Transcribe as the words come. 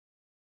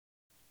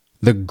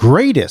The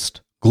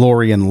greatest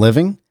glory in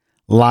living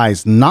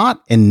lies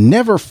not in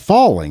never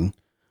falling,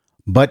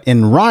 but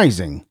in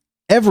rising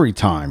every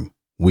time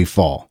we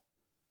fall.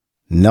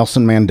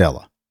 Nelson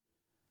Mandela.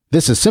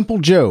 This is Simple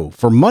Joe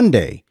for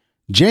Monday,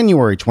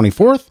 January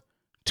 24th,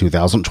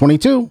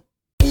 2022.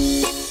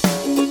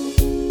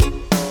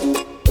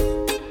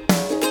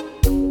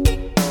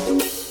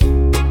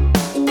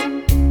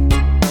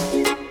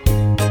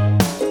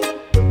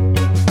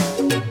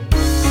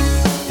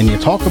 And you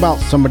talk about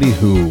somebody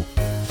who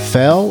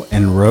fell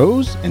and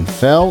rose and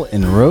fell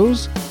and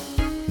rose.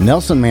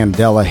 Nelson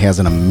Mandela has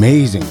an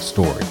amazing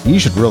story. You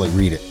should really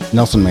read it.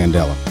 Nelson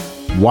Mandela.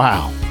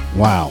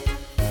 Wow.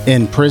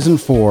 In prison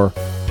for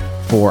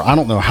I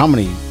don't know how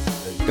many,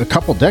 a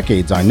couple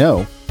decades, I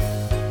know,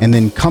 and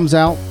then comes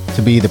out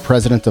to be the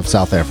president of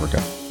South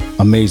Africa.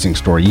 Amazing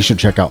story. You should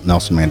check out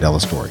Nelson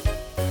Mandela's story.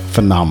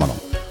 Phenomenal.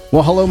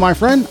 Well, hello, my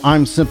friend.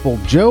 I'm Simple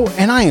Joe,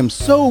 and I am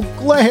so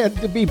glad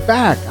to be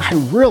back. I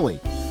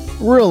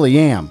really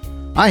am.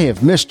 I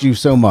have missed you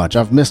so much.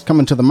 I've missed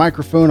coming to the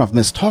microphone. I've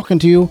missed talking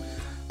to you.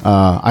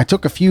 I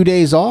took a few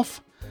days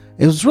off.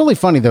 It was really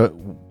funny.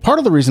 Part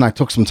of the reason I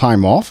took some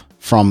time off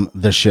from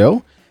the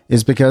show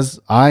is because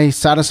I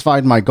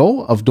satisfied my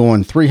goal of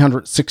doing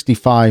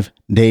 365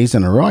 days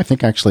in a row. I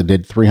think I actually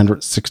did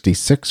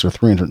 366 or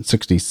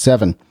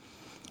 367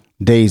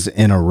 days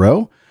in a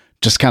row.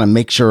 Just kind of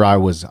make sure I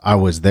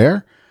was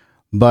there.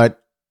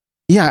 But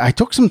yeah, I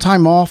took some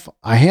time off.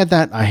 I had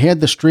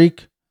the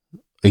streak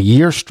a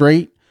year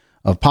straight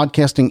of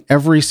podcasting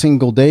every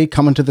single day,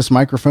 coming to this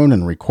microphone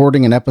and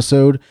recording an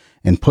episode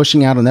and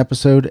pushing out an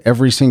episode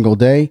every single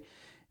day.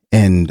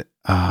 And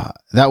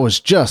that was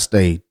just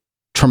a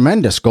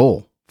tremendous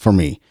goal for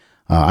me.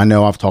 I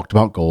know I've talked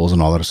about goals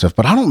and all that stuff,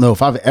 but I don't know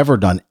if I've ever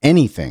done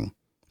anything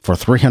for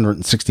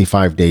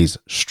 365 days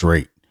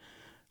straight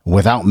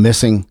without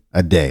missing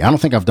a day. I don't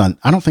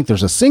think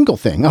there's a single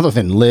thing other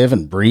than live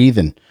and breathe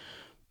and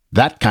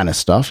that kind of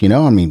stuff,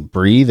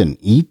 breathe and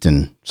eat.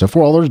 And so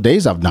for all those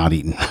days I've not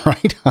eaten,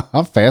 right?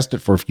 I've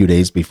fasted for a few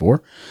days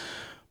before,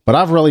 but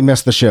I've really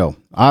missed the show.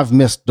 I've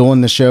missed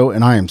doing the show,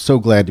 and I am so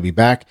glad to be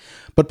back.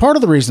 But part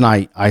of the reason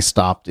I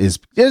stopped is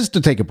to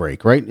take a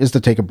break, right? Is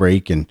to take a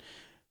break and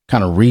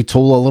kind of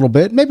retool a little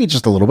bit, maybe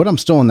just a little bit. I'm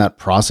still in that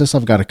process.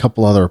 I've got a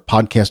couple other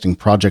podcasting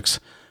projects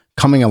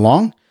coming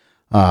along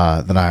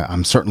that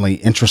I'm certainly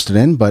interested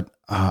in, but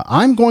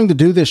I'm going to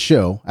do this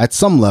show at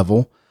some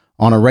level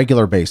on a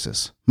regular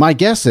basis. My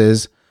guess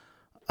is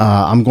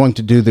I'm going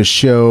to do the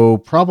show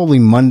probably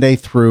Monday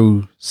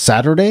through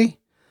Saturday,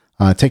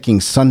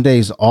 taking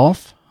Sundays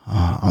off.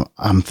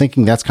 I'm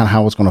thinking that's kind of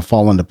how it's going to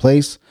fall into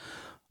place.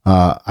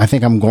 I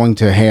think I'm going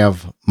to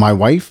have my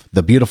wife,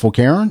 the beautiful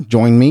Karen,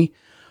 join me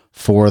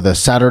for the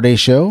Saturday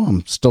show.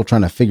 I'm still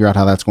trying to figure out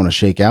how that's going to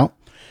shake out.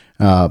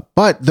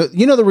 But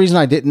the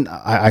reason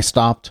I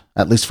stopped,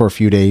 at least for a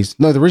few days.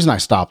 No, the reason I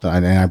stopped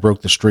and I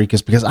broke the streak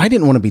is because I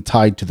didn't want to be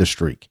tied to the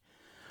streak.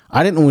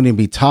 I didn't want to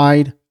be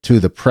tied to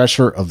the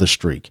pressure of the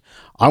streak.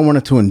 I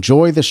wanted to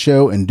enjoy the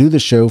show and do the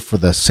show for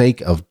the sake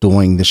of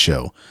doing the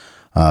show,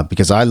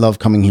 because I love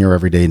coming here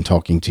every day and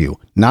talking to you,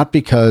 not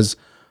because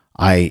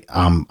I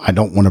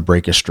don't want to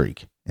break a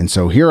streak. And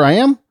so here I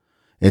am.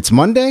 It's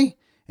Monday,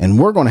 and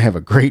we're going to have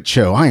a great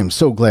show. I am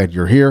so glad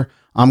you're here.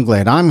 I'm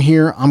glad I'm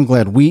here. I'm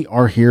glad we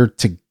are here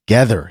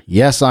together.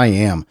 Yes, I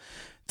am.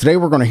 Today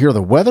we're going to hear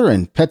the weather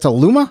in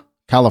Petaluma,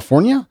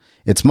 California.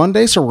 It's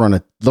Monday, so we're going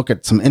to look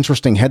at some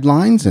interesting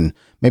headlines and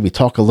maybe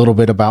talk a little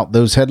bit about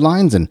those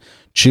headlines and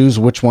choose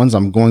which ones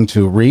I'm going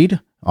to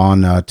read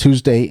on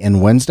Tuesday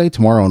and Wednesday,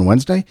 tomorrow and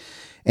Wednesday,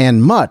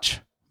 and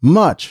much,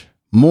 much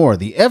more.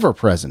 The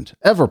ever-present,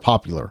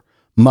 ever-popular,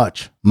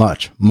 much,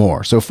 much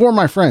more. So for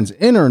my friends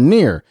in or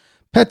near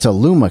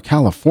Petaluma,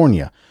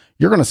 California,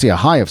 you're going to see a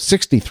high of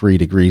 63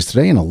 degrees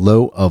today and a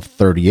low of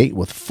 38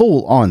 with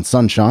full-on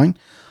sunshine.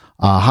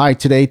 A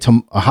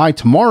high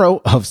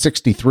tomorrow of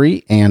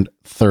 63 and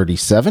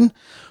 37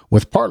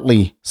 with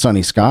partly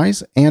sunny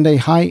skies, and a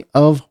high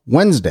of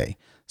Wednesday,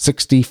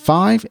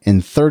 65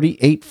 and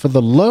 38 for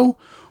the low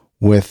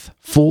with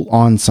full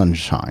on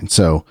sunshine.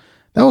 So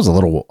that was a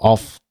little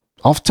off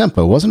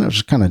tempo, wasn't it? It was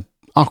just kind of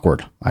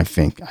awkward. I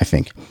think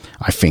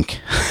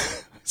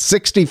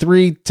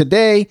 63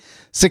 today,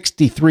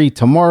 63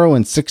 tomorrow,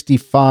 and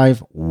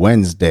 65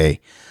 Wednesday.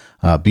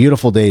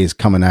 Beautiful days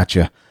coming at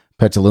you.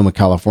 Petaluma,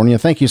 California.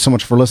 Thank you so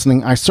much for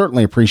listening. I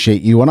certainly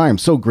appreciate you, and I am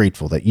so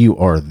grateful that you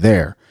are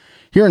there.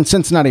 Here in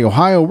Cincinnati,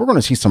 Ohio, we're going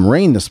to see some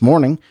rain this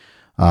morning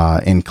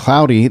and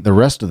cloudy the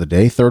rest of the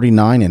day,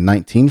 39 and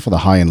 19 for the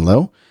high and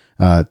low.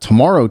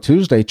 Tomorrow,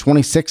 Tuesday,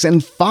 26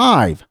 and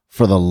 5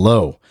 for the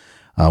low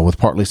with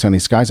partly sunny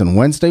skies. And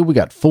Wednesday, we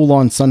got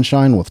full-on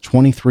sunshine with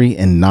 23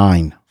 and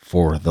 9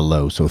 for the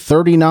low. So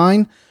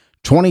 39,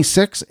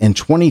 26, and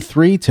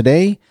 23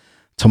 today,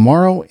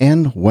 tomorrow,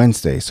 and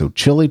Wednesday. So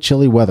chilly,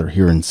 chilly weather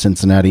here in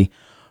Cincinnati,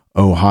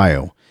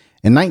 Ohio.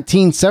 In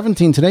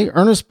 1917 today,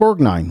 Ernest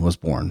Borgnine was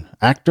born.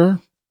 Actor,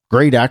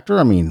 great actor.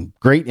 I mean,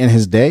 great in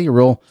his day.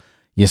 You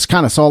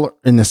kind of saw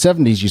in the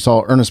 70s, you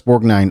saw Ernest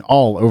Borgnine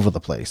all over the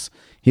place.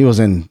 He was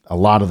in a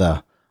lot of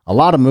a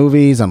lot of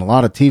movies and a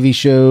lot of TV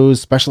shows,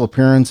 special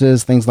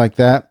appearances, things like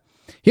that.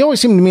 He always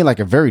seemed to me like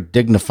a very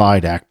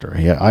dignified actor.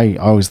 I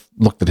always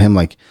looked at him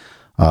like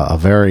a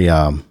very,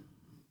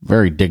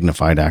 very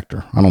dignified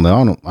actor. I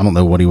don't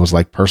know what he was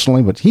like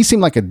personally, but he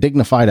seemed like a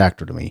dignified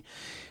actor to me.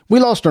 We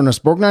lost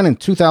Ernest Borgnine in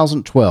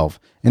 2012.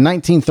 In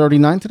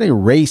 1939 today,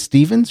 Ray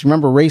Stevens.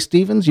 Remember Ray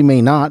Stevens? You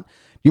may not.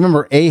 You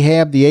remember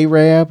Ahab the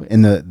Arab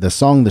in the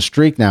song The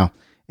Streak? Now,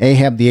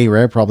 Ahab the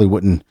Arab probably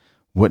wouldn't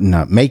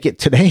make it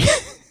today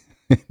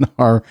in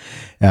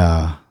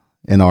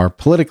our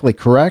politically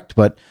correct,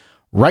 but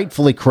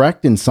rightfully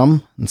correct in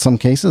some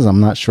cases. I'm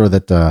not sure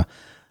that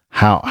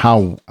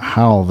how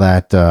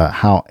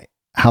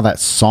that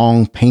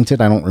song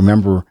painted. I don't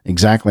remember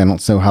exactly. I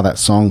don't know how that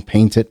song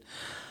painted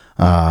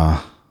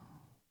that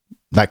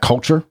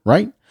culture,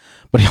 right?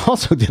 But he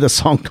also did a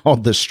song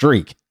called The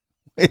Streak,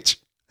 which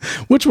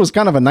was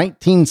kind of a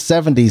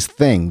 1970s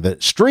thing, the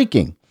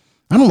streaking.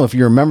 I don't know if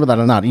you remember that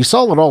or not. You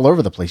saw it all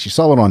over the place. You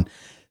saw it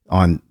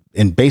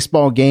in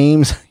baseball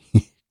games,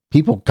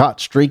 people caught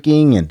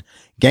streaking and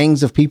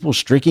gangs of people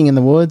streaking in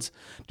the woods.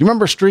 Do you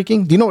remember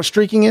streaking? Do you know what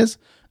streaking is?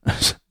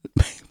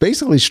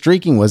 Basically,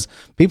 streaking was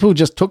people who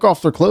just took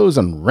off their clothes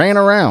and ran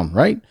around,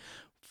 right?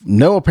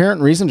 No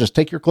apparent reason. Just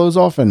take your clothes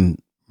off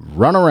and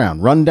run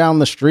around, run down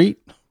the street,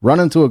 run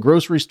into a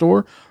grocery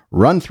store,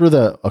 run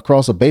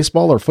across a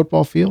baseball or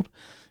football field.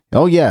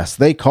 Oh, yes,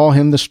 they call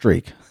him the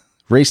Streak.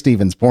 Ray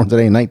Stevens, born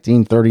today in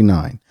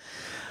 1939.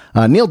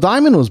 Neil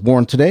Diamond was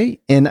born today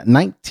in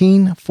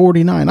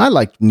 1949. I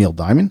like Neil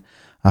Diamond.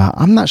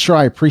 I'm not sure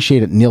I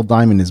appreciated Neil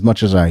Diamond as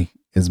much as I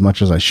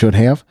should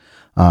have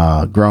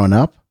growing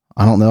up.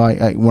 I don't know.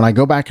 When I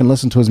go back and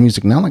listen to his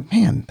music now, I'm like,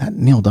 man, that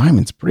Neil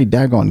Diamond's pretty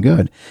daggone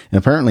good. And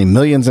apparently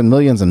millions and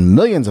millions and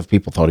millions of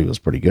people thought he was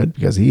pretty good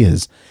because he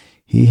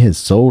has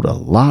sold a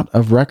lot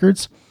of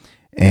records.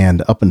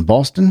 And up in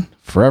Boston,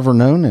 forever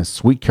known as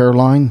Sweet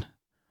Caroline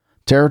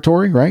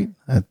territory, right?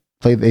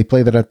 They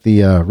play that at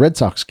the Red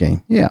Sox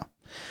game. Yeah.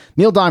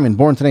 Neil Diamond,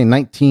 born today in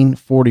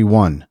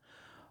 1941.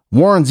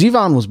 Warren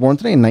Zevon was born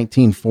today in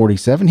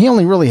 1947. He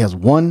only really has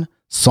one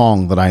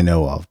song that I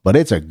know of, but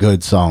it's a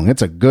good song.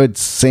 It's a good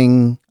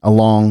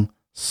sing-along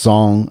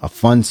song, a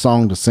fun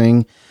song to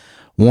sing.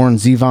 Warren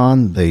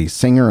Zevon, the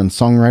singer and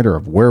songwriter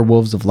of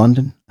Werewolves of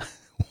London.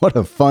 What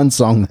a fun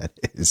song that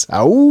is.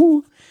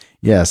 Oh,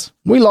 yes.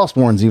 We lost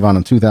Warren Zevon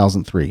in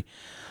 2003.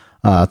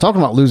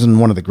 Talking about losing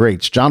one of the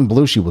greats, John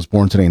Belushi was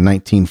born today in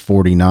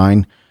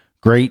 1949.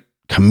 Great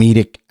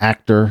comedic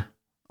actor.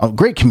 Oh,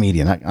 great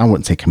comedian. I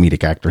wouldn't say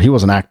comedic actor. He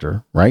was an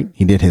actor, right?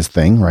 He did his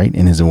thing, right,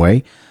 in his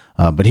way.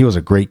 But he was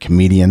a great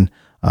comedian.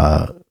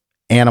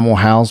 Animal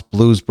House,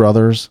 Blues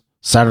Brothers,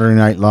 Saturday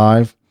Night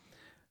Live.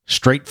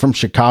 Straight from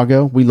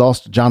Chicago. We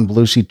lost John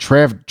Belushi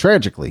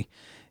tragically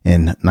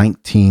in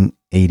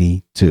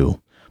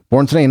 1982.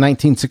 Born today in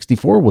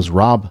 1964 was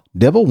Rob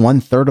Dibble,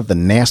 1/3 of the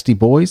Nasty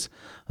Boys,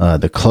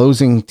 the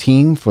closing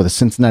team for the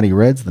Cincinnati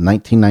Reds, the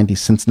 1990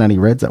 Cincinnati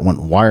Reds that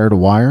went wire to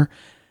wire,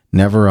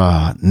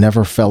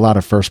 never fell out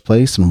of first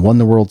place and won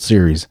the World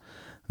Series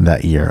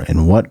that year.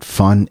 And what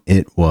fun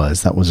it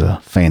was. That was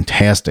a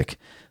fantastic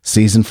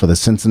season for the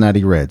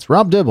Cincinnati Reds.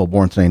 Rob Dibble,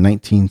 born today in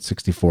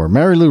 1964.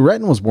 Mary Lou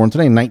Retton was born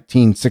today in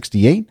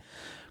 1968.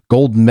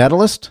 Gold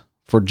medalist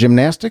for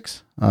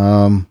gymnastics.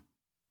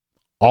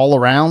 All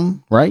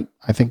around, right?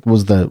 I think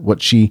was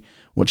what she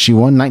won.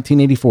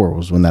 1984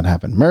 was when that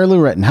happened. Mary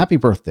Lou Retton, happy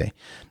birthday,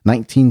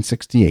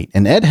 1968.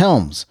 And Ed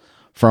Helms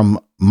from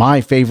my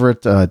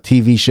favorite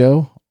TV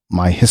show,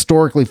 my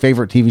historically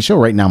favorite TV show.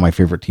 Right now, my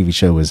favorite TV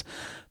show is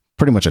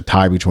pretty much a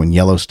tie between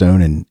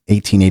Yellowstone and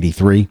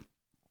 1883.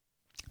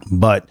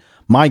 But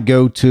my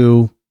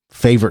go-to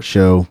favorite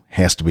show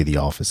has to be The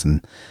Office.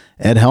 And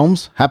Ed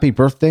Helms, happy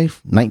birthday,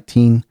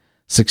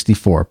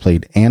 1964,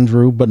 played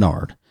Andrew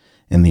Bernard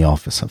in The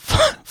Office. A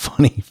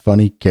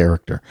funny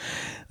character.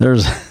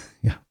 Go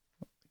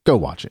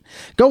watch it.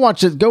 Go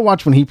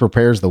watch when he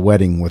prepares the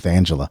wedding with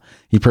Angela.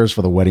 He prepares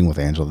for the wedding with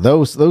Angela.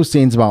 Those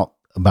scenes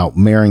about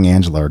marrying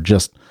Angela are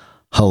just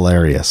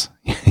hilarious.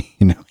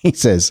 He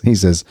says, he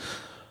just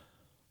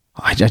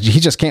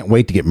can't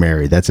wait to get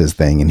married. That's his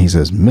thing. And he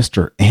says,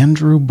 Mr.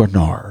 Andrew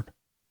Bernard.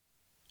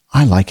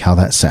 I like how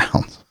that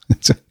sounds.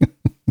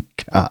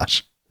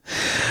 Gosh.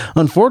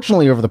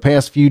 Unfortunately, over the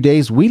past few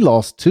days, we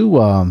lost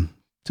two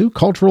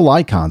cultural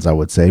icons, I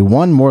would say,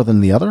 one more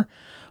than the other,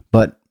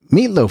 but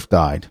Meatloaf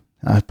died.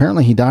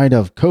 Apparently he died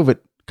of COVID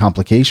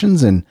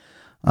complications. And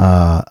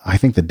I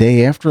think the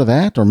day after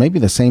that, or maybe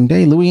the same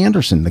day, Louis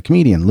Anderson, the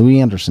comedian Louis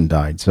Anderson,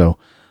 died. So,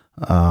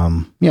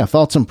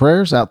 thoughts and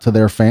prayers out to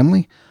their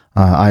family.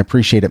 I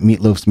appreciated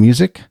Meatloaf's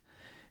music,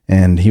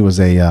 and he was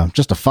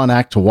just a fun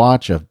act to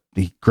watch,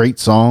 the great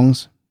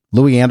songs.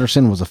 Louis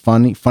Anderson was a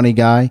funny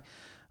guy.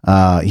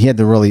 He had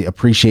to really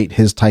appreciate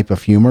his type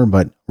of humor,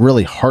 but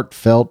really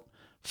heartfelt,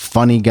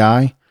 funny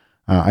guy.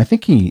 I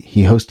think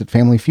he hosted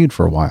Family Feud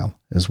for a while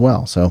as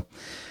well. So,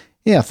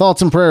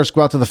 thoughts and prayers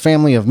go out to the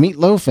family of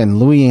Meatloaf and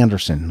Louis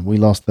Anderson. We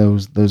lost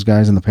those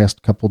guys in the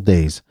past couple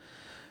days.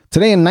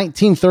 Today in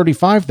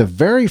 1935, the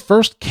very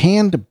first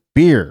canned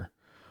beer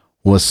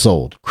was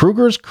sold.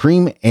 Kruger's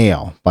Cream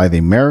Ale by the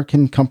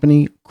American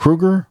company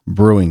Kruger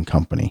Brewing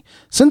Company.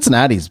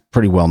 Cincinnati's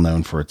pretty well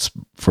known for its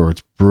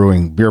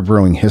beer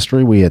brewing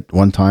history. We at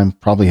one time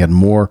probably had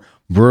more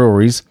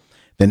breweries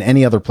than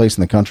any other place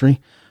in the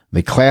country.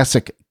 The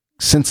classic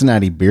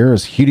Cincinnati beer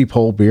is Hootie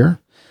Pole beer.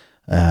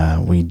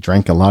 We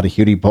drank a lot of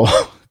Hootie Pole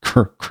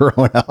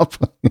growing up.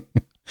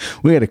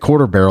 We had a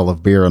quarter barrel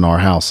of beer in our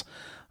house,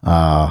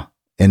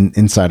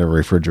 inside a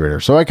refrigerator.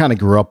 So I kind of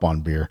grew up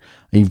on beer.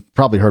 You've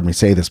probably heard me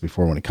say this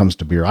before when it comes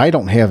to beer. I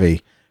don't have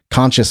a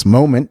conscious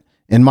moment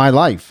in my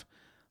life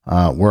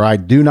where I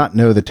did not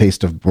know the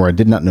taste of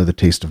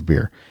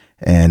beer.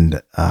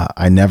 And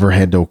I never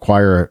had to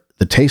acquire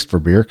the taste for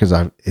beer because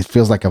it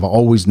feels like I've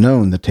always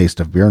known the taste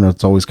of beer, and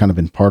it's always kind of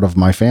been part of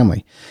my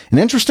family. And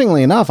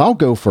interestingly enough, I'll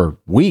go for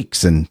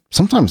weeks and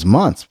sometimes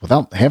months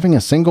without having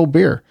a single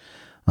beer.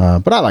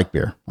 But I like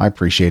beer. I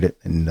appreciate it.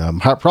 And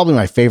probably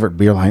my favorite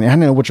beer line. I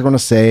know what you're going to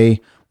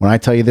say when I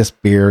tell you this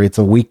beer. It's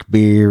a weak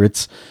beer.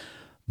 It's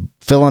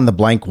fill in the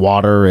blank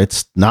water.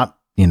 It's not,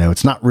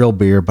 it's not real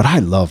beer, but I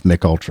love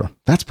Mich Ultra.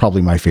 That's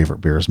probably my favorite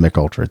beer is Mich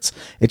Ultra. It's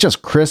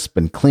just crisp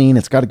and clean.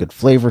 It's got a good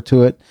flavor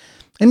to it.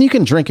 And you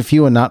can drink a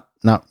few and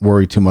not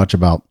worry too much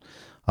about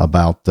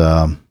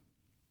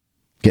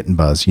getting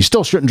buzzed. You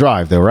still shouldn't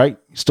drive though, right?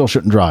 You still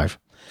shouldn't drive.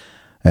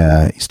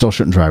 You still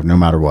shouldn't drive no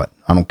matter what.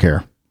 I don't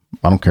care.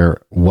 I don't care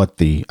what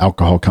the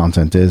alcohol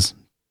content is.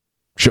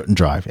 Shouldn't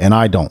drive. And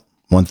I don't.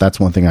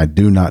 That's one thing I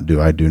do not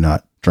do. I do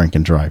not drink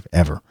and drive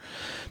ever.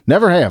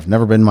 Never have.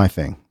 Never been my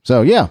thing.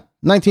 So yeah,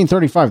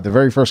 1935, the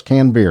very first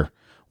canned beer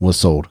was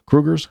sold.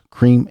 Kruger's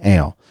Cream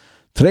Ale.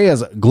 Today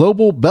is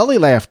Global Belly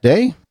Laugh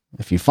Day.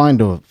 If you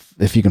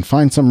can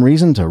find some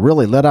reason to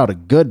really let out a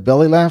good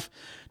belly laugh,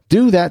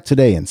 do that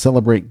today and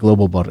celebrate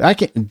Global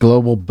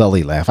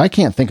Belly Laugh. I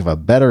can't think of a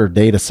better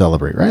day to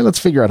celebrate, right? Let's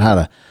figure out how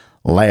to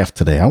laugh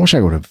today. I wish I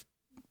would have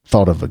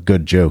thought of a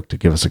good joke to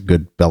give us a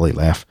good belly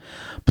laugh,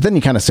 but then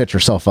you kind of set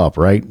yourself up,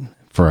 right,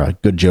 for a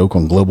good joke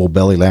on Global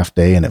Belly Laugh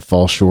Day and it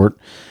falls short.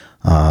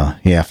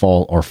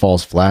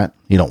 Falls flat.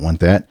 You don't want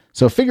that.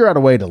 So figure out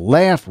a way to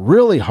laugh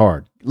really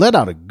hard. Let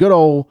out a good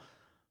old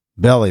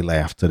belly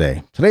laugh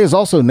today. Today is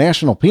also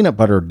National Peanut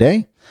Butter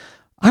Day.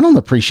 I don't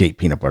appreciate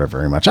peanut butter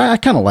very much. I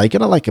kind of like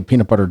it. I like a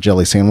peanut butter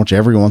jelly sandwich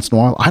every once in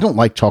a while. I don't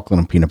like chocolate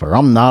and peanut butter.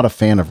 I'm not a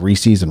fan of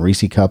Reese's and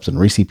Reese Cups and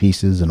Reese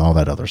Pieces and all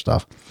that other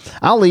stuff.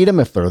 I'll eat them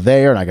if they're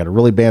there and I got a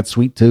really bad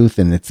sweet tooth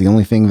and it's the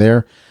only thing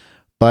there.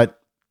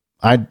 But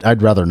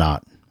I'd rather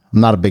not.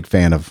 I'm not a big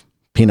fan of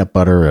peanut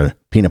butter, a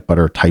peanut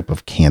butter type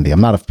of candy.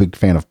 I'm not a big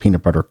fan of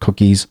peanut butter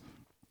cookies.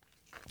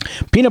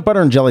 Peanut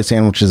butter and jelly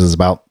sandwiches is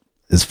about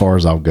as far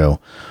as I'll go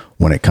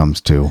when it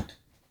comes to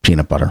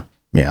peanut butter.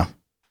 Yeah.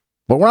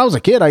 But when I was a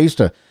kid, I used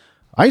to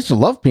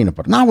love peanut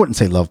butter. No, I wouldn't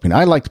say love peanut.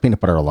 I liked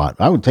peanut butter a lot.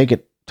 I would take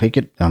it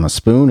on a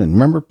spoon and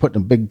remember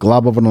putting a big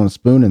glob of it on a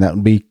spoon and that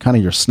would be kind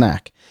of your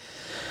snack.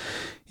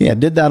 Yeah, I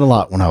did that a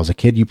lot when I was a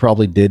kid. You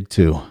probably did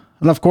too.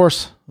 And of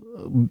course,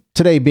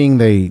 today being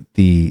the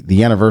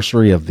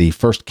anniversary of the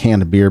first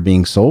can of beer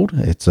being sold,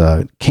 it's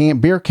a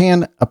beer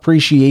can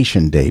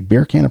appreciation day.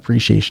 Beer can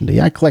appreciation day.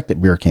 I collected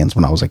beer cans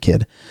when I was a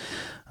kid.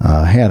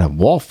 I had a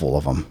wall full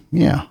of them.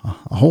 Yeah,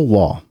 a whole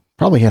wall.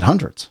 Probably had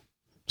hundreds.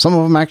 Some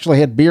of them actually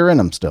had beer in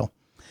them still.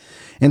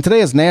 And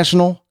today is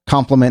National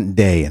Compliment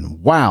Day.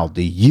 And wow,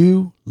 do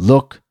you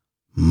look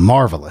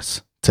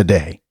marvelous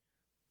today.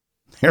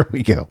 There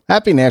we go.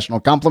 Happy National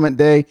Compliment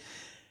Day,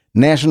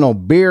 National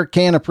Beer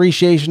Can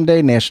Appreciation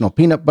Day, National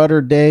Peanut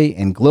Butter Day,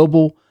 and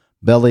Global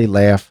Belly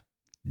Laugh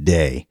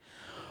Day.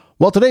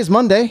 Well, today's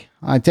Monday.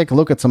 I take a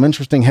look at some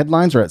interesting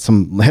headlines or at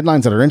some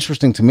headlines that are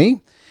interesting to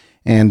me.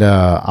 And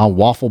I'll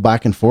waffle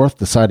back and forth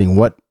deciding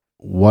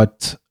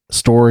what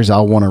stories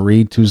I'll want to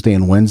read Tuesday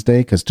and Wednesday,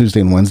 because Tuesday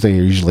and Wednesday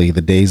are usually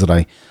the days that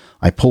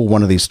I pull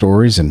one of these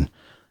stories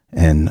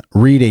and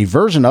read a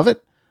version of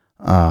it.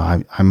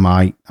 I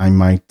might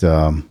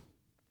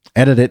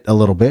edit it a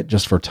little bit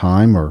just for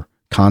time or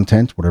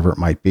content, whatever it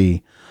might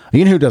be.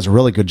 You know who does a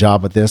really good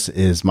job at this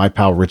is my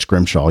pal Rich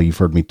Grimshaw. You've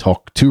heard me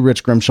talk to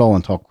Rich Grimshaw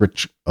and talk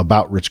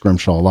about Rich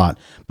Grimshaw a lot,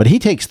 but he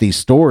takes these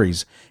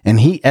stories and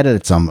he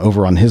edits them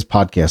over on his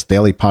podcast,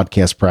 Daily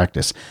Podcast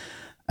Practice,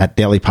 at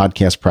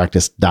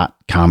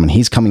dailypodcastpractice.com. And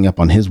he's coming up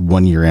on his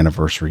 1-year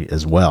anniversary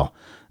as well.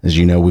 As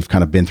you know, we've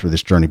kind of been through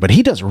this journey, but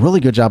he does a really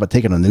good job at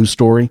taking a news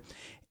story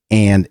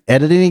and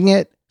editing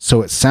it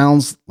so it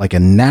sounds like a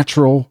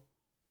natural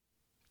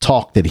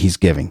talk that he's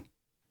giving.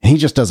 And he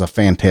just does a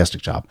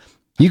fantastic job.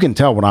 You can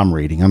tell what I'm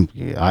reading.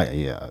 You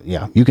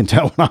can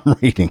tell what I'm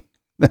reading.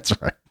 That's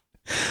right.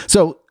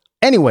 So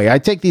anyway, I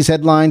take these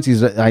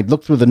headlines, I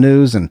look through the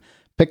news and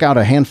pick out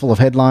a handful of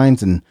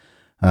headlines and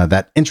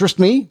that interest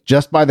me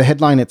just by the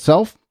headline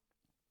itself.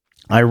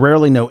 I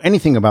rarely know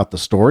anything about the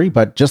story,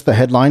 but just the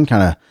headline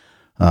kind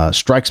of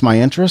strikes my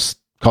interest,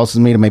 causes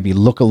me to maybe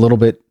look a little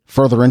bit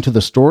further into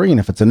the story. And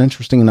if it's an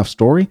interesting enough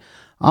story,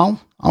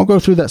 I'll go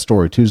through that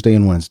story Tuesday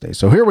and Wednesday.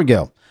 So here we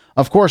go.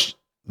 Of course,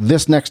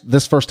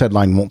 this first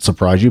headline won't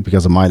surprise you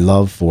because of my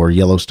love for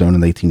Yellowstone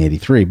in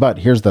 1883. But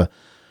here's the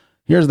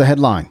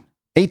headline.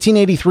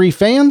 1883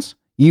 fans,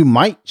 you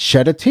might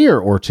shed a tear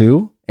or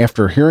two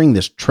after hearing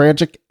this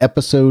tragic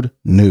episode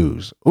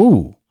news.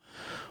 Ooh,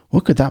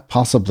 what could that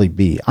possibly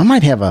be? I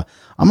might have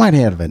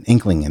an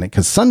inkling in it,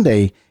 because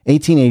Sunday,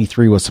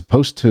 1883 was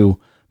supposed to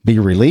be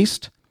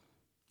released.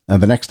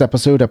 The next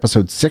episode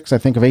 6, I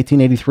think, of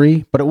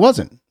 1883, but it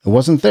wasn't. It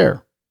wasn't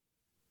there.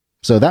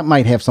 So that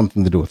might have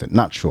something to do with it.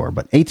 Not sure.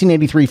 But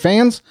 1883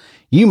 fans,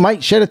 you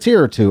might shed a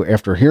tear or two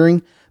after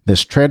hearing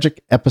this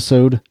tragic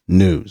episode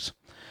news.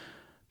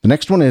 The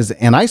next one is,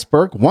 an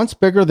iceberg once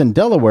bigger than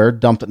Delaware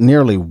dumped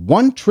nearly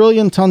 1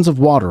 trillion tons of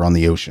water on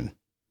the ocean.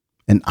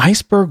 An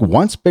iceberg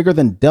once bigger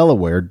than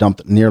Delaware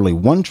dumped nearly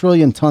 1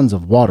 trillion tons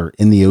of water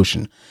in the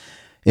ocean.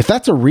 If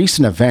that's a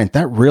recent event,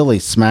 that really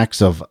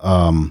smacks of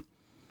a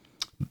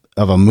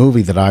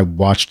movie that I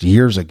watched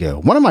years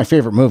ago. One of my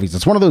favorite movies.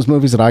 It's one of those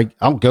movies that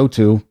I'll go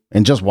to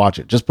and just watch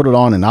it. Just put it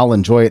on and I'll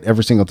enjoy it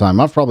every single time.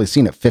 I've probably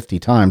seen it 50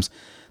 times.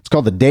 It's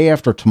called The Day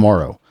After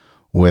Tomorrow.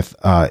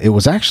 It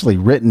was actually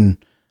written,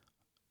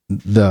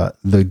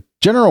 the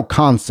general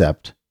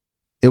concept,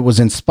 it was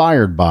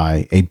inspired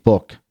by a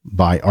book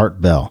by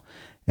Art Bell,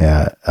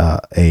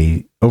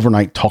 a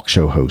overnight talk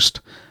show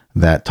host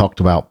that talked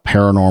about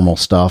paranormal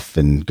stuff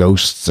and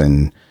ghosts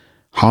and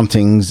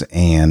hauntings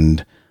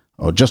and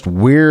just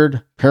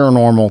weird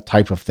paranormal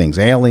type of things,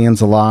 aliens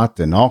a lot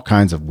and all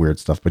kinds of weird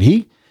stuff. But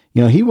he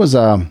was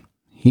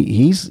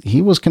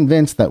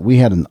convinced that we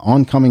had an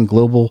oncoming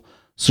global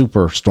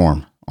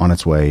superstorm on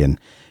its way.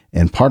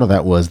 And part of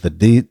that was the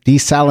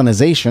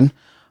desalinization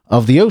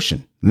of the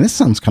ocean. And this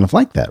sounds kind of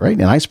like that, right?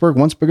 An iceberg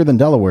once bigger than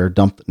Delaware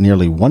dumped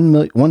nearly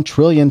 1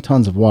 trillion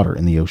tons of water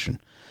in the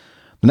ocean.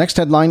 The next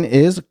headline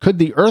is, could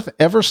the earth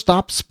ever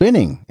stop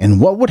spinning?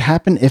 And what would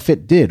happen if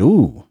it did?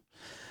 Ooh,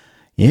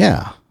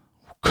 yeah.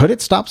 Could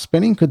it stop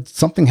spinning? Could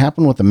something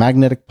happen with the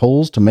magnetic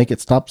poles to make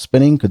it stop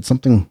spinning? Could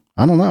something,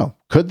 I don't know.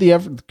 Could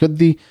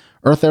the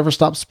earth ever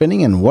stop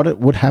spinning, and what it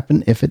would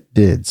happen if it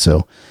did?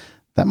 So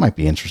that might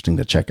be interesting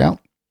to check out.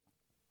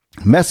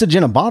 Message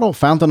in a bottle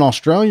found in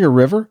Australia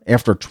River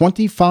after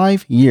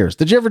 25 years.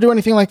 Did you ever do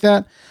anything like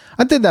that?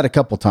 I did that a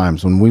couple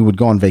times when we would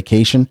go on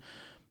vacation.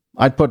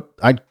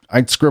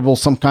 I'd scribble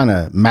some kind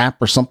of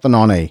map or something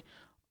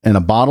in a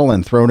bottle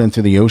and throw it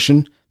into the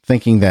ocean,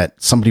 thinking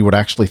that somebody would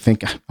actually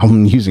think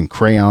I'm using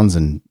crayons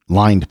and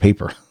lined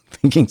paper,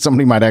 thinking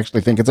somebody might actually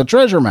think it's a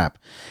treasure map,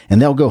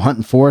 and they'll go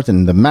hunting for it.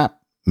 And the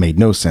map made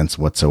no sense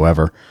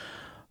whatsoever.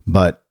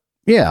 But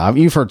yeah,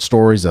 you've heard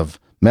stories of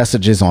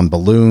messages on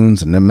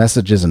balloons and the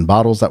messages in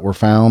bottles that were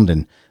found.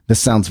 And this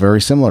sounds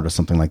very similar to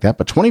something like that.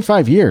 But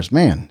 25 years,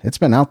 man, it's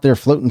been out there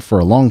floating for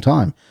a long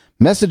time.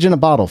 Message in a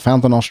bottle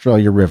found in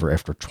Australia River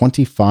after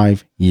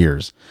 25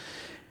 years.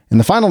 In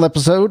the final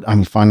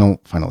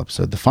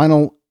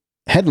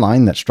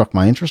headline that struck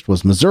my interest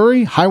was,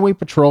 Missouri Highway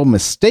Patrol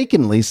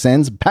mistakenly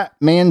sends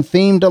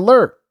Batman-themed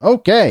alert.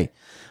 Okay.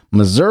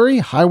 Missouri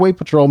Highway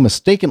Patrol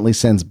mistakenly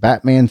sends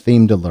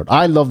Batman-themed alert.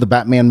 I love the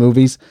Batman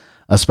movies,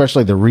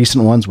 especially the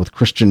recent ones with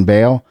Christian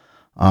Bale.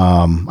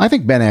 I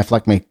think Ben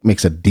Affleck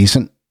makes a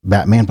decent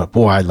Batman, but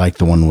boy, I like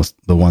the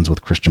ones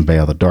with Christian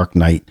Bale, the Dark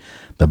Knight,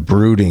 the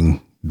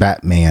brooding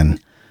Batman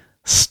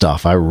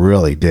stuff. I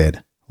really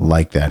did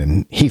like that.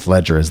 And Heath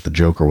Ledger as the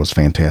Joker was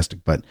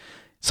fantastic. But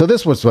so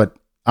this was what,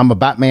 I'm a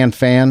Batman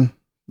fan.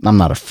 I'm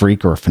not a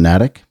freak or a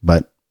fanatic,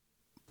 but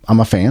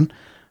I'm a fan.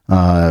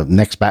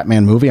 Next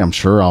Batman movie, I'm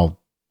sure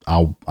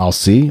I'll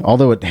see.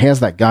 Although it has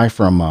that guy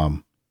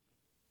from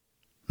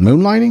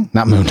Moonlighting?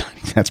 Not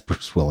Moonlighting. That's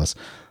Bruce Willis.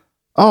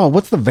 Oh,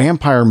 what's the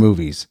vampire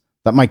movies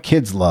that my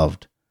kids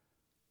loved?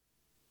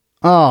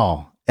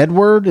 Oh,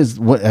 Edward is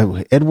what?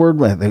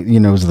 Edward,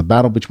 is the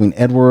battle between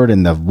Edward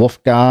and the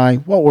wolf guy.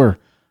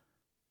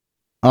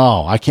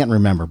 I can't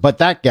remember. But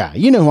that guy,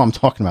 you know who I'm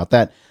talking about.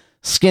 That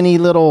skinny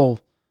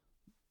little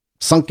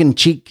sunken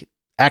cheek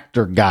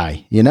actor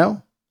guy,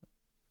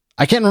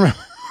 I can't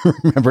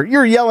remember.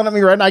 You're yelling at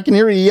me right now. I can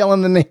hear you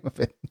yelling the name of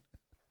it.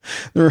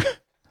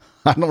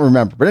 I don't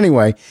remember. But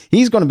anyway,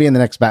 he's going to be in the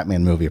next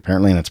Batman movie,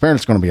 apparently. And apparently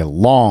it's going to be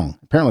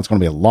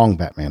a long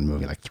Batman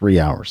movie, like 3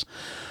 hours.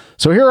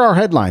 So here are our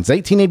headlines.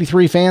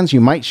 1883 fans,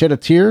 you might shed a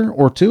tear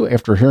or two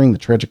after hearing the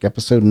tragic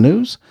episode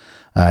news.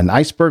 An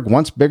iceberg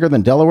once bigger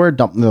than Delaware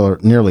dumped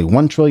nearly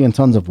 1 trillion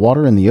tons of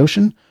water in the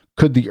ocean.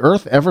 Could the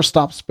earth ever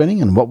stop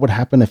spinning, and what would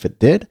happen if it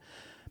did?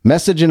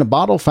 Message in a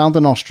bottle found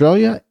in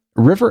Australia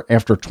River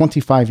after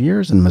 25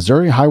 years, and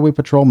Missouri Highway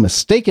Patrol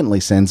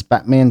mistakenly sends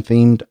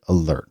Batman-themed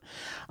alert.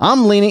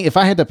 I'm leaning, if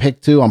I had to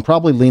pick two, I'm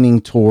probably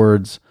leaning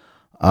towards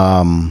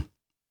the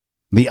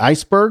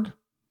iceberg.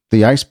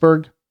 The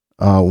iceberg,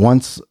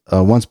 once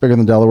bigger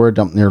than Delaware,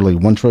 dumped nearly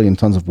 1 trillion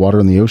tons of water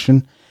in the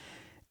ocean.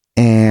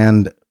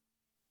 And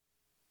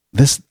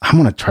this, I'm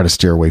going to try to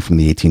steer away from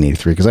the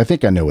 1883 because I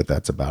think I know what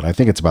that's about. I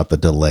think it's about the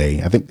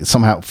delay. I think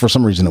somehow, for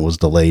some reason, it was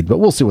delayed, but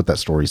we'll see what that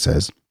story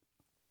says.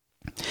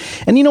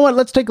 And you know what?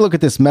 Let's take a look at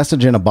this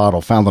message in a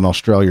bottle found in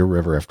Australia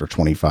River after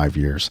 25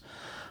 years.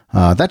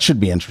 That should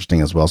be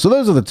interesting as well. So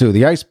those are the two,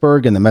 the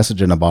iceberg and the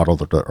message in a bottle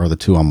are the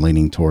two I'm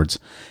leaning towards.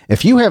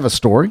 If you have a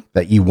story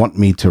that you want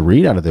me to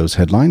read out of those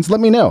headlines, let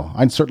me know.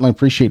 I'd certainly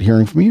appreciate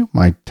hearing from you.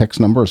 My text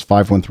number is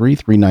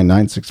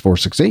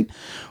 513-399-6468,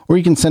 or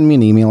you can send me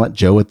an email at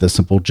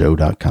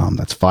joe@thesimplejoe.com.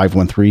 That's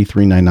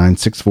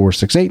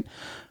 513-399-6468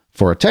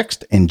 for a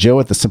text, and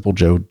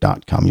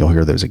joe@thesimplejoe.com. You'll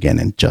hear those again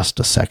in just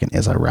a second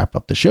as I wrap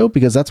up the show,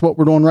 because that's what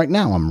we're doing right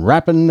now. I'm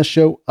wrapping the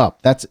show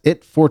up. That's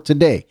it for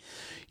today.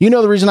 You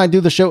know, the reason I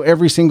do the show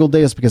every single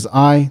day is because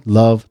I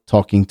love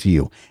talking to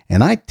you.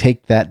 And I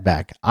take that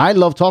back. I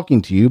love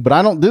talking to you, but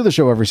I don't do the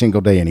show every single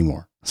day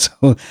anymore.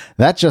 So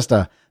that's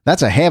a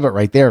habit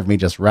right there of me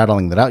just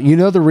rattling that out. You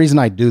know, the reason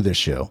I do this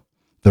show,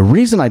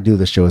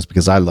 is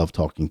because I love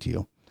talking to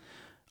you.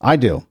 I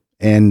do.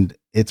 And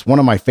it's one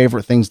of my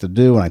favorite things to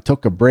do. And I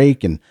took a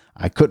break and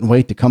I couldn't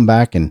wait to come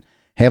back and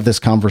have this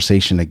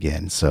conversation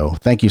again. So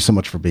thank you so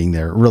much for being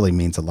there. It really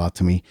means a lot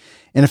to me.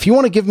 And if you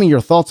want to give me your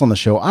thoughts on the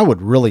show, I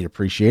would really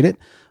appreciate it.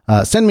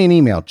 Send me an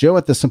email,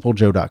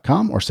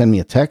 joe@thesimplejoe.com, or send me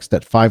a text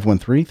at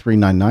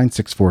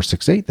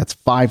 513-399-6468. That's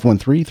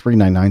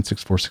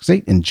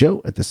 513-399-6468, and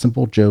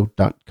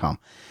joe@thesimplejoe.com.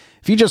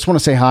 If you just want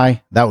to say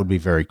hi, that would be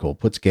very cool.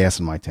 Puts gas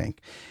in my tank.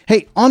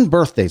 Hey, on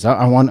birthdays,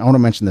 I want to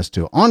mention this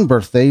too. On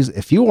birthdays,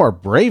 if you are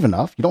brave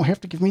enough, you don't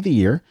have to give me the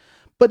year,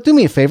 but do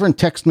me a favor and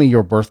text me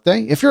your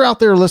birthday. If you're out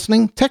there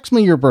listening, text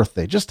me your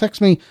birthday. Just text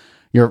me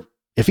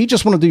if you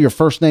just want to do your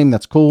first name,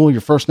 that's cool.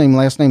 Your first name,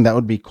 last name, that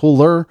would be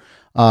cooler.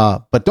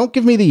 But don't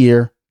give me the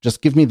year.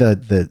 Just give me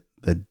the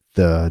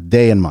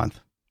day and month,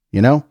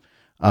 you know?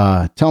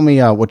 Tell me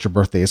what your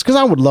birthday is, because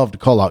I would love to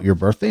call out your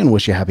birthday and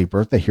wish you a happy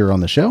birthday here on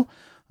the show.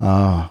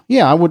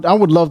 Yeah, I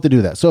would love to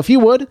do that. So if you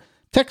would,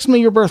 text me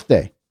your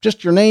birthday,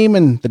 just your name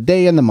and the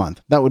day and the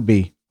month. That would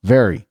be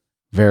very,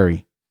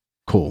 very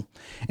cool.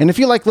 And if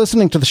you like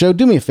listening to the show,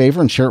 do me a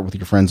favor and share it with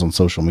your friends on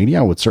social media.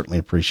 I would certainly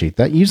appreciate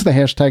that. Use the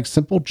hashtag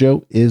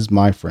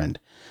 #SimpleJoeIsMyFriend.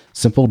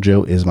 Simple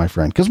Joe is my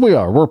friend. Because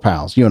we're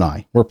pals. You and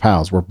I, we're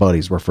pals, we're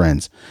buddies, we're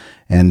friends.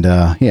 And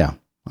yeah,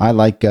 I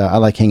like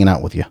hanging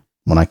out with you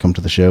when I come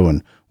to the show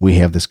and we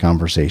have this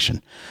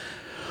conversation.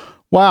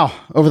 Wow.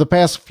 Over the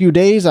past few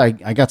days, I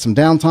got some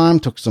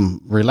downtime,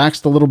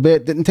 relaxed a little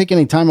bit, didn't take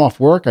any time off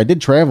work. I did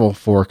travel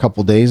for a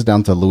couple days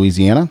down to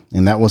Louisiana,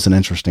 and that was an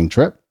interesting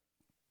trip.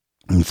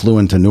 And flew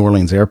into New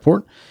Orleans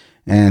Airport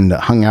and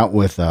hung out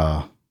with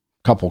a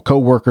couple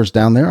coworkers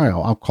down there.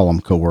 I'll call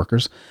them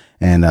coworkers,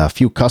 and a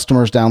few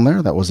customers down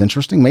there. That was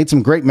interesting. Made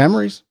some great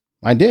memories.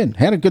 I did.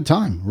 Had a good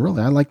time.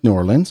 Really, I like New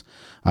Orleans.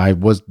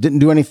 Didn't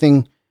do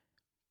anything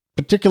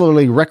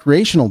particularly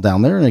recreational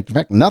down there. In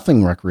fact,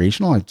 nothing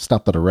recreational. I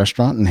stopped at a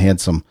restaurant and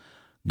had some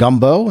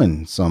gumbo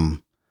and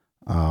some,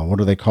 what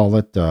do they call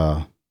it?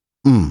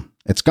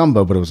 It's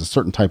gumbo, but it was a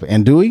certain type of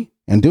andouille.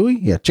 Andouille?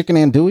 Yeah, chicken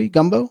andouille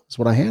gumbo is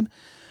what I had.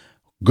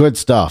 Good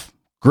stuff.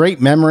 Great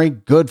memory.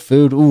 Good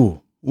food.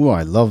 Ooh,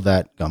 I love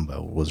that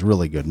gumbo. It was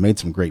really good. Made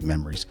some great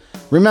memories.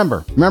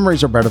 Remember,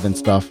 memories are better than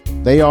stuff.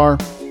 They are.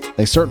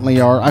 They certainly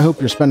are. I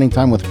hope you're spending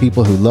time with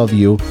people who love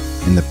you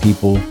and the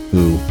people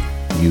who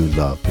you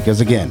love.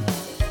 Because again,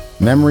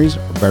 memories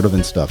are better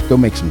than stuff. Go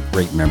make some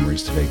great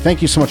memories today.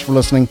 Thank you so much for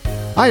listening.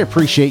 I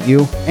appreciate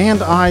you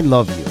and I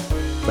love you,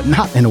 but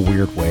not in a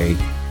weird way.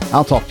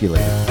 I'll talk to you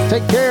later.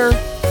 Take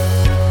care.